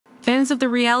Fans of the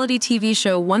reality TV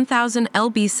show 1000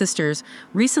 LB Sisters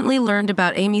recently learned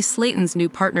about Amy Slaton's new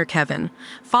partner Kevin,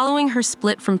 following her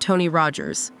split from Tony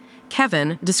Rodgers.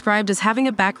 Kevin, described as having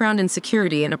a background in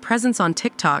security and a presence on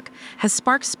TikTok, has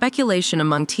sparked speculation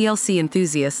among TLC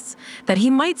enthusiasts that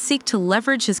he might seek to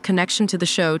leverage his connection to the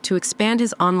show to expand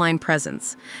his online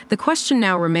presence. The question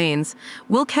now remains,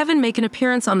 will Kevin make an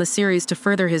appearance on the series to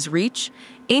further his reach?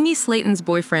 Amy Slaton's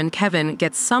boyfriend, Kevin,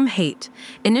 gets some hate.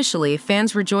 Initially,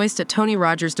 fans rejoiced at Tony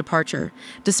Rodgers' departure,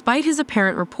 despite his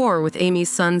apparent rapport with Amy's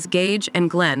sons Gage and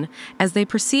Glenn, as they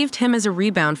perceived him as a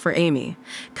rebound for Amy.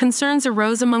 Concerns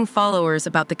arose among followers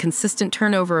about the consistent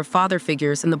turnover of father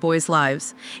figures in the boys'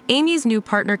 lives. Amy's new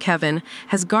partner, Kevin,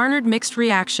 has garnered mixed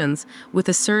reactions, with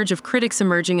a surge of critics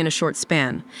emerging in a short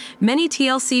span. Many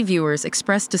TLC viewers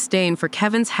expressed disdain for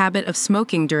Kevin's habit of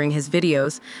smoking during his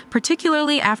videos,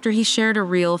 particularly after he shared a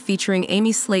reel featuring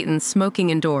Amy Slaton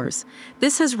smoking indoors.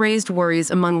 This has raised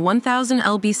worries among 1000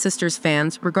 LB Sisters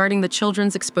fans regarding the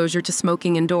children's exposure to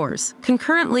smoking indoors.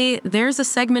 Concurrently, there's a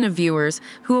segment of viewers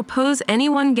who oppose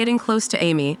anyone getting close to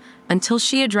Amy until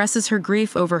she addresses her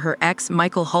grief over her ex,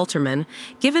 Michael Halterman,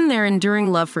 given their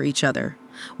enduring love for each other.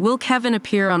 Will Kevin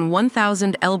appear on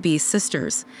 1000 LB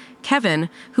Sisters? Kevin,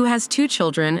 who has 2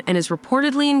 children and is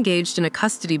reportedly engaged in a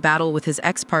custody battle with his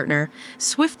ex-partner,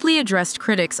 swiftly addressed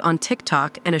critics on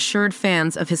TikTok and assured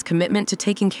fans of his commitment to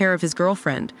taking care of his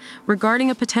girlfriend.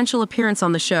 Regarding a potential appearance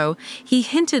on the show, he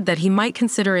hinted that he might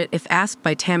consider it if asked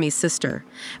by Tammy's sister.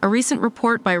 A recent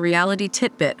report by Reality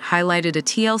Titbit highlighted a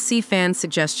TLC fan's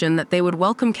suggestion that they would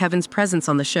welcome Kevin's presence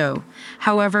on the show.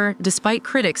 However, despite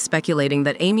critics speculating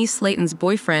that Amy Slaton's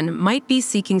boyfriend might be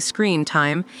seeking screen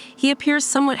time, he appears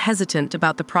somewhat hesitant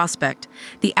about the prospect.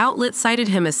 The outlet cited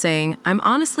him as saying, "I'm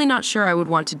honestly not sure I would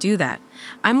want to do that.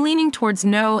 I'm leaning towards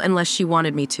no unless she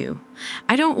wanted me to.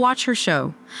 I don't watch her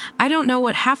show. I don't know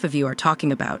what half of you are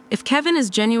talking about." If Kevin is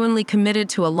genuinely committed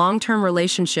to a long-term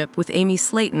relationship with Amy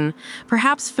Slaton,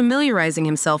 perhaps familiarizing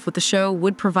himself with the show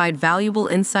would provide valuable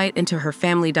insight into her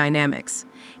family dynamics.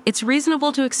 It's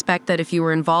reasonable to expect that if you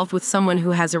were involved with someone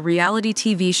who has a reality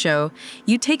TV show,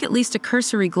 you'd take at least a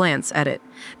cursory glance at it.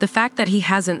 The fact that he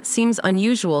hasn't seems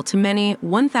unusual to many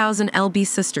 1000 LB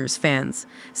Sisters fans.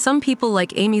 Some people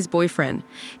like Amy's boyfriend.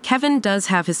 Kevin does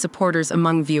have his supporters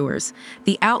among viewers.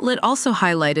 The outlet also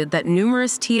highlighted that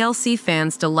numerous TLC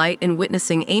fans delight in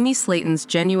witnessing Amy Slaton's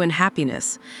genuine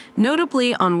happiness.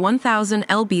 Notably, on 1000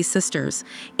 LB Sisters,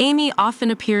 Amy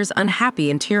often appears unhappy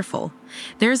and tearful.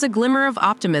 There's a glimmer of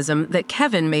optimism that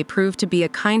Kevin may prove to be a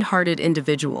kind-hearted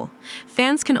individual.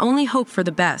 Fans can only hope for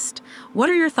the best. What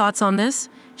are your thoughts on this?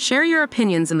 Share your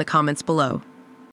opinions in the comments below.